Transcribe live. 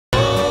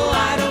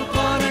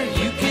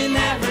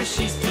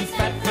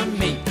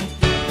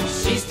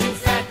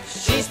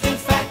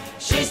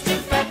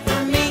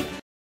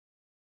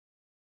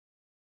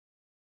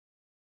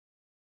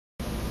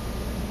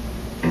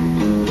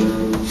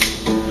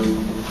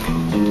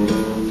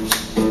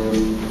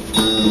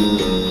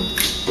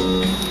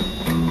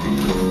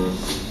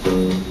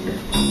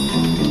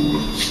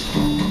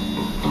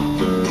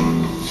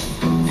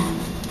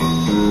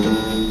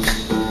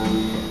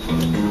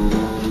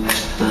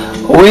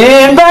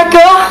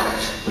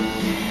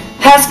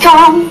has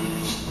come,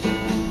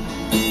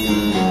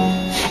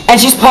 and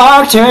she's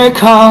parked her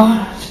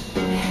car,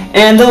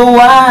 and the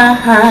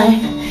wine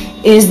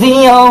is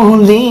the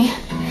only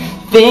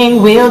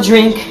thing we'll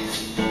drink.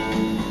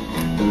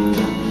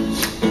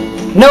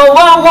 No,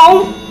 I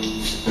won't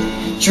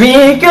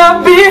drink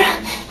a beer.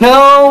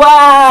 No,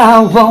 I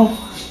won't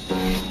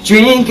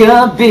drink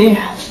a beer,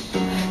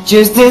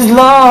 just as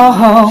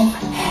long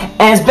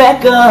as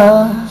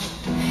Becca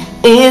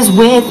is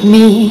with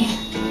me.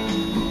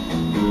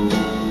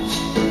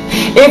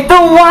 If the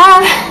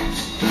wine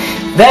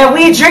that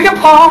we drink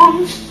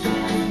upon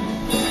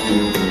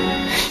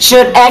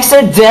should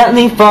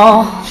accidentally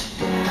fall,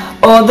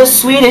 or the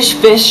Swedish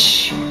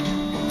fish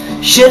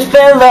should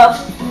fill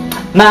up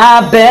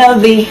my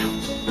belly,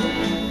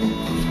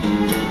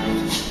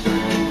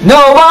 no,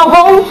 I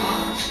won't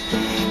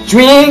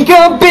drink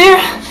a beer.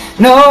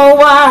 No,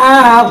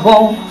 I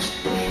won't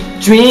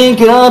drink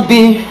a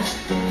beer,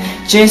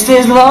 just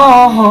as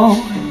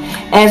long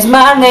as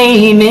my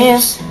name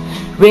is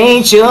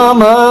Rachel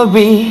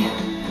Marie.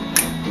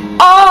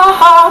 Oh.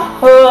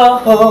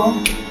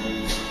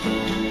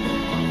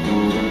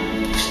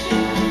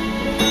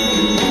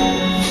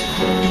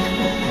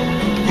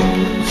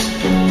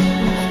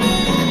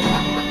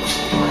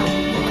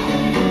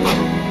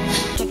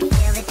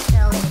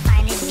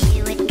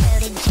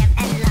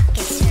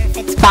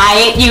 Buy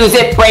it, use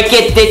it, break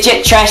it, ditch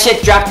it, trash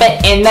it, drop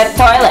it in the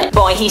toilet.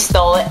 Boy, he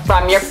stole it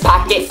from your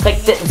pocket,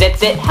 clicked it,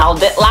 zipped it,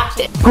 held it, locked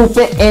it. Poof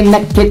it in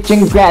the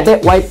kitchen, grab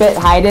it, wipe it,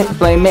 hide it,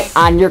 blame it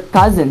on your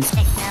cousins.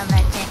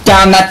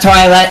 Down the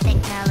toilet,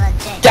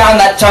 down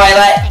the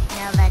toilet,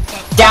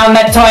 down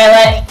the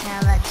toilet.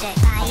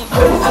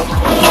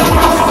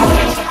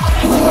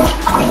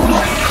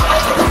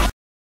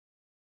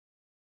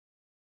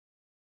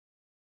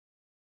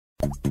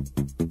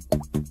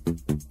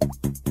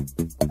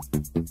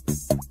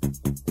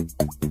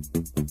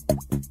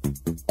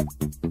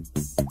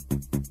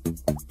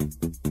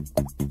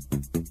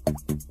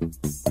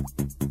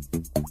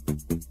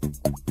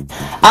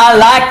 I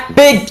like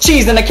big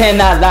cheese and I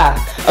cannot lie.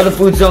 Other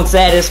foods don't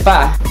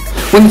satisfy.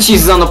 When the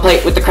cheese is on the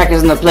plate with the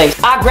crackers in the plate,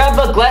 I grab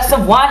a glass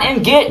of wine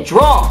and get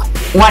drunk.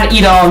 Wanna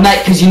eat all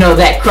night cause you know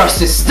that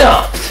crust is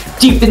stuffed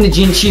deep in the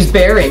gene she's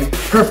bearing.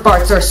 Her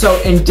farts are so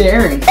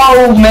endearing.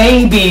 Oh,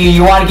 maybe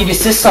you wanna give your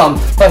sis some,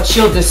 but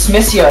she'll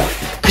dismiss ya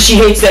cause she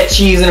hates that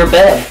cheese in her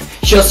bed.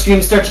 She'll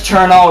scream, start to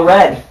turn all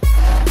red.